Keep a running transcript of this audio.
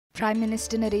Prime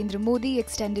Minister Narendra Modi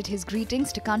extended his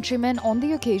greetings to countrymen on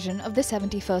the occasion of the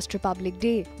 71st Republic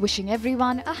Day. Wishing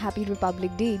everyone a happy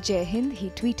Republic Day, Jai Hind, he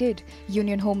tweeted.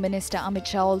 Union Home Minister Amit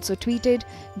Shah also tweeted,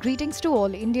 "Greetings to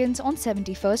all Indians on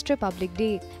 71st Republic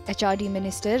Day." HRD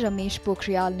Minister Ramesh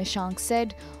Pokhriyal Nishank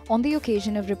said, "On the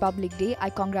occasion of Republic Day,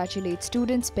 I congratulate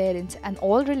students, parents and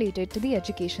all related to the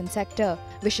education sector.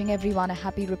 Wishing everyone a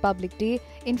happy Republic Day,"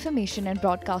 Information and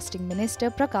Broadcasting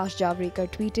Minister Prakash Javadekar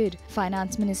tweeted.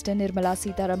 Finance Minister Nirmala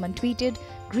Sitharaman tweeted,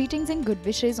 "Greetings and good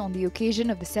wishes on the occasion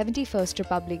of the 71st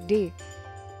Republic Day."